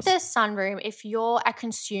it's yours. With the Sunroom, if you're a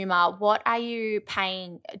consumer, what are you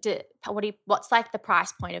paying? What's like the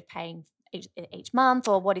price point of paying each month,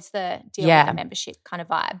 or what is the deal with the membership kind of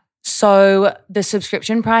vibe? So the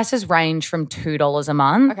subscription prices range from $2 a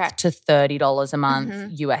month to $30 a month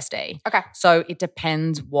USD. Okay. So it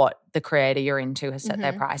depends what the creator you're into has set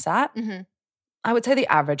their price at. I would say the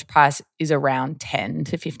average price is around $10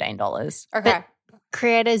 to $15. Okay. But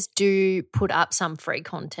creators do put up some free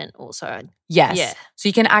content also. Yes. Yeah. So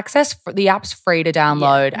you can access the app's free to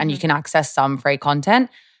download and you can access some free content.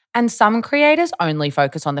 And some creators only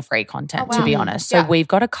focus on the free content, to be honest. So we've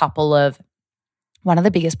got a couple of one of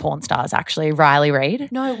the biggest porn stars actually, Riley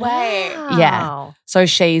Reid. No way. Wow. Yeah. So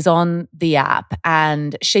she's on the app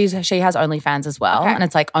and she has OnlyFans as well. Okay. And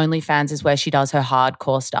it's like OnlyFans is where she does her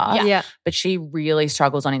hardcore stuff. Yeah. But she really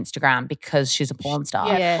struggles on Instagram because she's a porn star.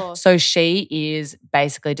 Yeah, of course. So she is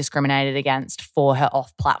basically discriminated against for her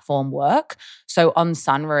off-platform work. So on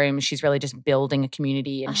Sunroom, she's really just building a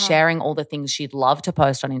community and sharing all the things she'd love to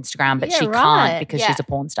post on Instagram, but she can't because she's a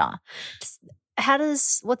porn star.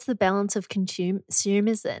 What's the balance of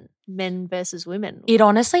consumers then, men versus women? It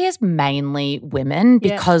honestly is mainly women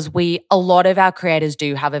because a lot of our creators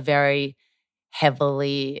do have a very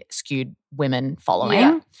heavily skewed women following.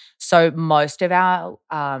 Yeah. So most of our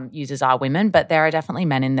users are women, but there are definitely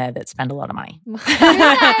men in there that spend a lot of money.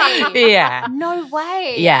 Really? Yeah. No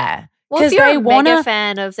way. Yeah. Well, if you're a mega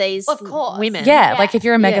fan of these Of course. women. Yeah, like if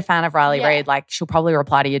you're a mega fan of Riley Yeah. Reid, like she'll probably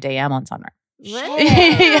reply to your DM on Sunroom.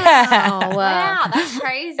 Yeah. Oh, Wow, that's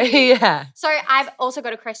crazy. Yeah. So I've also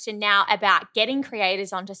got a question now about getting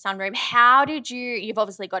creators onto Sunroom. How did you've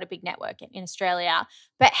obviously got a big network in Australia,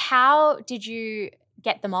 but how did you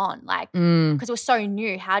get them on? Like, because it was so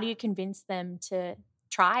new. How do you convince them to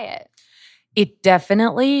try it? It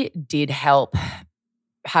definitely did help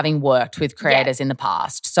having worked with creators in the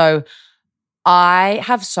past. So I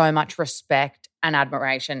have so much respect and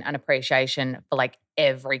admiration and appreciation for like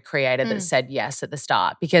every creator that said yes at the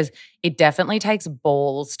start, because it definitely takes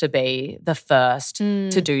balls to be the first to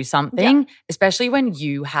do something, especially when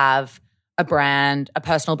you have a brand, a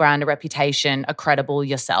personal brand, a reputation, a credible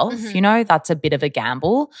yourself. You know, that's a bit of a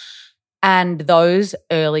gamble. And those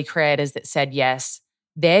early creators that said yes,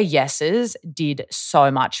 their yeses did so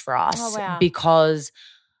much for us because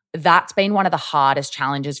that's been one of the hardest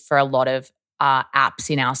challenges for a lot of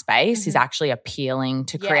apps in our space is actually appealing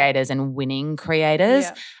to creators and winning creators.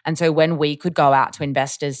 Yeah. And so when we could go out to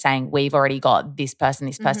investors saying we've already got this person,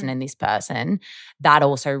 and this person, that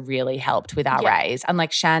also really helped with our raise. And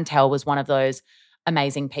like Chantel was one of those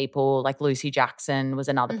amazing people, like Lucy Jackson was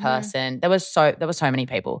another person. There were so many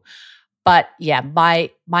people. But yeah,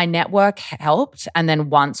 my network helped. And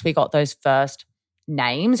then once we got those first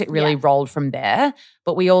names, it really rolled from there.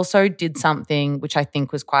 But we also did something which I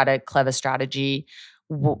think was quite a clever strategy.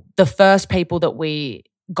 The first people that we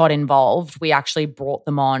got involved, we actually brought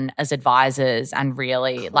them on as advisors and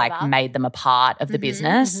really like made them a part of the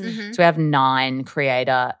business. So we have 9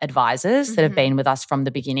 creator advisors that have been with us from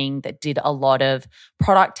the beginning that did a lot of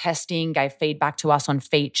product testing, gave feedback to us on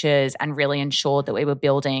features and really ensured that we were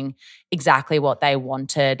building exactly what they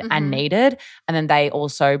wanted and needed. And then they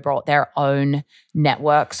also brought their own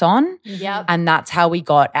networks on. And that's how we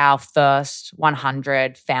got our first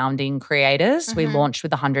 100 founding creators. We launched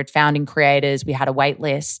with 100 founding creators. We had a wait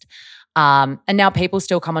list. And now people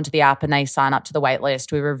still come onto the app and they sign up to the wait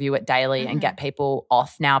list. We review it daily and get people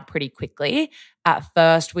off now pretty quickly. At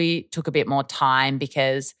first, we took a bit more time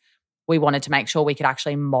because we wanted to make sure we could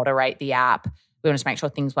actually moderate the app. We wanted to make sure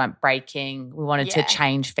things weren't breaking. We wanted to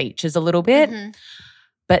change features a little bit.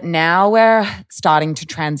 But now we're starting to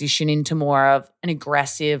transition into more of an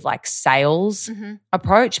aggressive like sales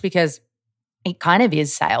approach, because it kind of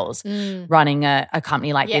is sales running a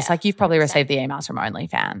company like this. Like you've probably received the emails from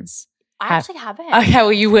OnlyFans. I actually haven't. Okay,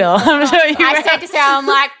 well you will. I'm sure you will. I said to Sarah, I'm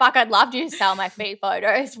like, fuck, I'd love you to sell my feet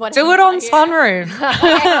photos. Do it on Sunroom.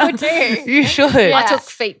 I would do. You should. I took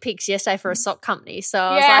feet pics yesterday for a sock company, so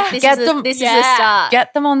I was like, this is the start.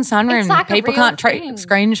 Get them on Sunroom. Like people can't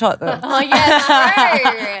screenshot them. Oh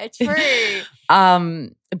yeah,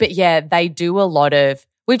 true. But yeah, they do a lot of.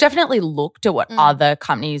 We've definitely looked at what other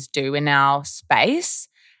companies do in our space.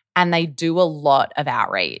 And they do a lot of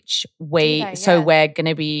outreach. So we're going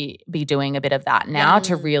to be doing a bit of that now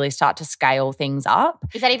to really start to scale things up.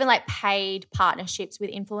 Is that even like paid partnerships with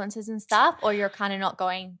influencers and stuff, or you're kind of not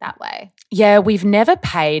going that way? Yeah, we've never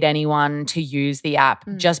paid anyone to use the app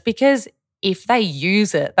just because if they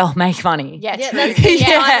use it, they'll make money. Yeah, true. That's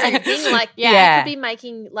the thing. Like, you could be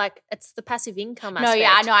making like it's the passive income aspect. No,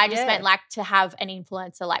 yeah, I know. I just meant like to have an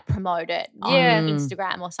influencer like promote it on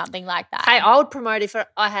Instagram or something like that. Hey, I would promote if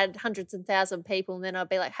I had hundreds and thousands of people, and then I'd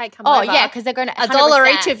be like, hey, come over. Oh, yeah, because they're going to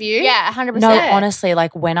 $1 each of you. Yeah, 100%. No, honestly,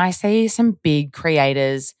 like when I see some big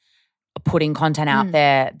creators putting content out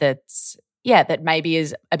there that maybe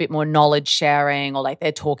is a bit more knowledge sharing, or like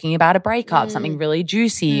they're talking about a breakup, something really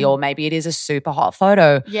juicy, or maybe it is a super hot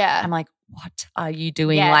photo. Yeah. I'm like, what are you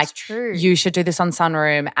doing? Yeah, like, it's true. You should do this on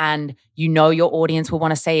Sunroom, and you know your audience will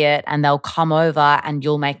want to see it and they'll come over and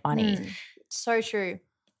you'll make money. So true.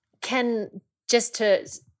 Just to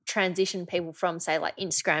transition people from, say, like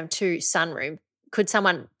Instagram to Sunroom, could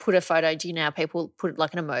someone put a photo? Do you know how people put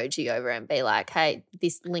like an emoji over and be like, hey,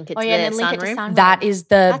 this link it to their Sunroom? That is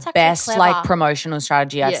the best like promotional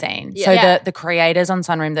strategy I've seen. So the creators on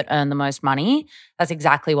Sunroom that earn the most money, that's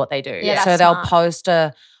exactly what they do. Yeah, so they'll post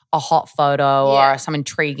a hot photo or some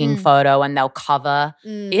intriguing photo, and they'll cover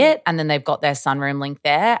it, and then they've got their Sunroom link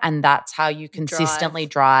there, and that's how you consistently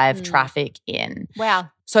drive traffic in. Wow.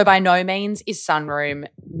 So by no means is Sunroom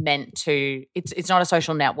meant to – it's not a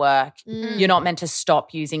social network. You're not meant to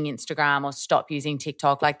stop using Instagram or stop using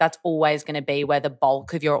TikTok. Like that's always going to be where the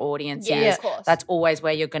bulk of your audience is. Of course. That's always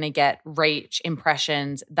where you're going to get reach,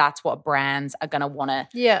 impressions. That's what brands are going to want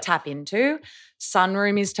to tap into.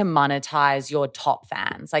 Sunroom is to monetize your top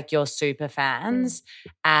fans, like your super fans,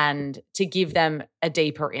 and to give them a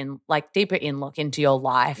deeper in look into your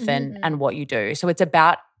life and what you do. So it's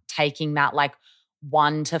about taking that like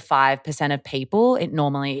 1 to 5% of people, it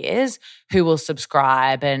normally is, who will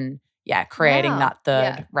subscribe and creating Wow. that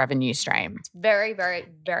third Yeah. revenue stream. Very, very,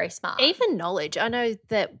 very smart. Even knowledge. I know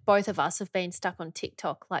that both of us have been stuck on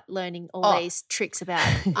TikTok, like learning all these tricks about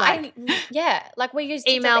like like we use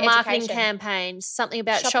email TikTok for marketing education. campaigns, something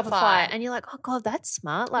about Shopify. Shopify. And you're like, oh God, that's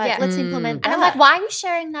smart. Like, Yeah. let's implement that. And I'm like, why are you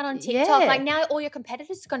sharing that on TikTok? Yeah. Like now all your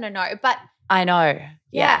competitors are going to know. But I know.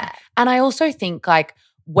 Yeah. And I also think like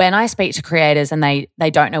when I speak to creators and they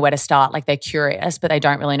don't know where to start, like they're curious, but they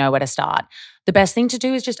don't really know where to start, the best thing to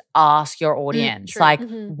do is just ask your audience, true. like,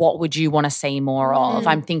 what would you want to see more of? Mm.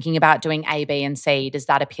 I'm thinking about doing A, B, and C. Does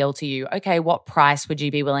that appeal to you? Okay, what price would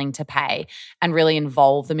you be willing to pay? And really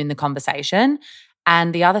involve them in the conversation.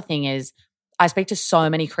 And the other thing is, I speak to so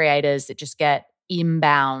many creators that just get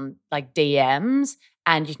inbound like DMs,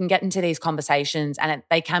 and you can get into these conversations and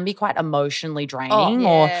they can be quite emotionally draining,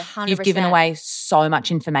 or you've given 100%. away so much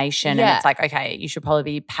information and Yeah. it's like, okay, you should probably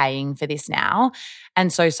be paying for this now.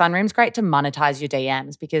 And so Sunroom's great to monetize your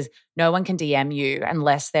DMs because no one can DM you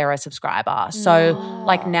unless they're a subscriber. So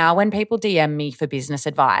like now when people DM me for business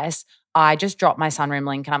advice, I just drop my Sunroom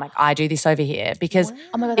link and I'm like, I do this over here because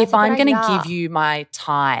Oh my God, that's if a I'm good going to idea. give you my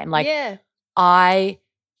time, like yeah.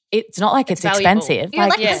 it's not like it's valuable. expensive. You're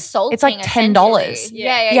like Yeah. consulting. It's like $10. essentially.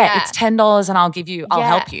 Yeah. Yeah. It's $10 and I'll Yeah.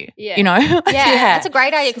 help you. Yeah. You know? Yeah, that's a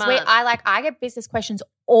great idea because Smart. I get business questions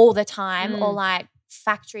all the time, or Mm. like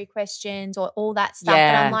factory questions, or all that stuff. Yeah.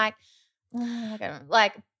 And I'm like, oh, I don't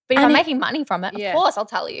like. But if And I'm it- making money from it, Yeah. of course I'll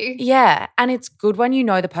tell you. Yeah. And it's good when you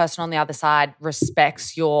know the person on the other side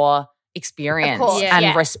respects your experience course, and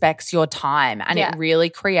yeah. respects your time. And Yeah. it really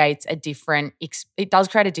creates a different, it does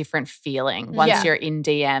create a different feeling once Yeah. you're in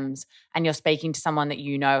DMs and you're speaking to someone that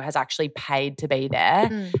you know has actually paid to be there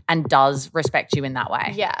Mm. and does respect you in that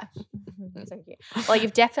way. Yeah. So cute. Well,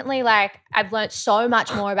 you've definitely I've learned so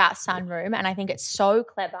much more about Sunroom, and I think it's so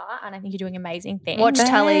clever, and I think you're doing amazing things. Watch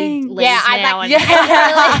Tully Thanks. leave Yeah, I now like- and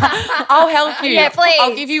Yeah. I'll help you. Yeah, please.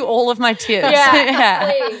 I'll give you all of my tips. Yeah,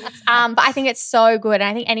 please. But I think it's so good. And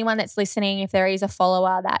I think anyone that's listening, if there is a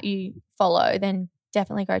follower that you follow, then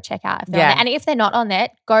definitely go check out if they're on Yeah. there. And if they're not on there,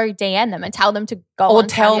 go DM them and tell them to go Or on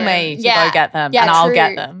tell Sunroom. me to Yeah. go get them Yeah, and I'll true.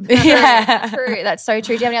 get them. True, Yeah. true. That's so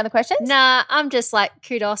true. Do you have any other questions? Nah, I'm just like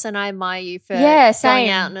kudos, and I admire you for Yeah, going same.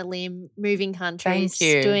 out on a limb, moving countries, Thank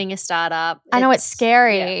you. doing a startup. I know it's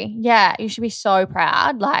scary. Yeah, you should be so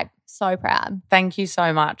proud. So proud. Thank you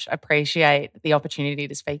so much. Appreciate the opportunity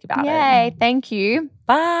to speak about Yay. it. Thank you.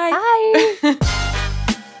 Bye. Bye.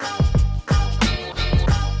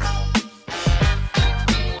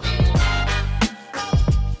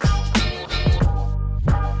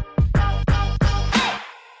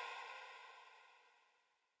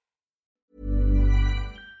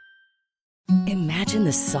 Imagine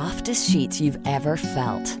the softest sheets you've ever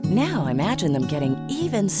felt. Now imagine them getting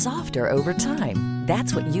even softer over time.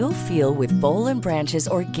 That's what you'll feel with Boll & Branch's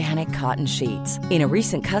organic cotton sheets. In a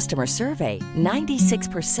recent customer survey,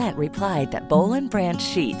 96% replied that Boll & Branch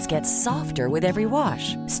sheets get softer with every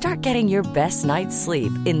wash. Start getting your best night's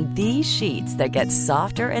sleep in these sheets that get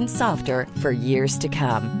softer and softer for years to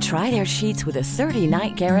come. Try their sheets with a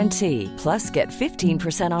 30-night guarantee. Plus, get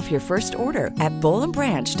 15% off your first order at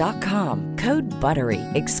bollandbranch.com. Code BUTTERY.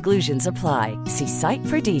 Exclusions apply. See site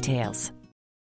for details.